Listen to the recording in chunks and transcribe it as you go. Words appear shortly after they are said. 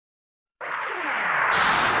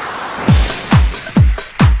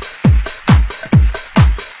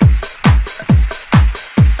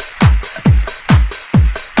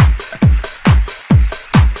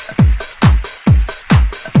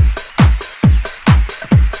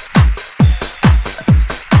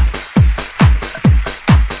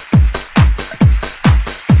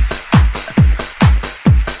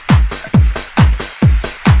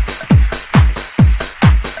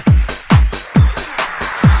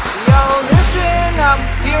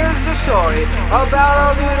here's the story about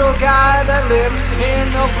a little guy that lives in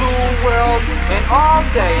a blue world. And all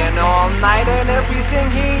day and all night, and everything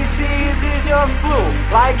he sees is just blue.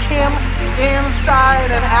 Like him, inside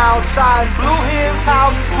and outside. Blue his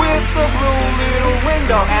house with a blue little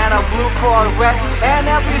window and a blue Corvette. And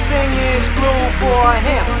everything is blue for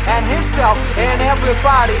him and himself and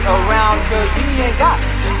everybody around, 'cause he ain't got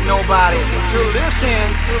nobody to listen.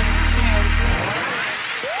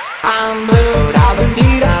 I'm blue, da ba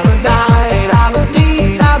dee da.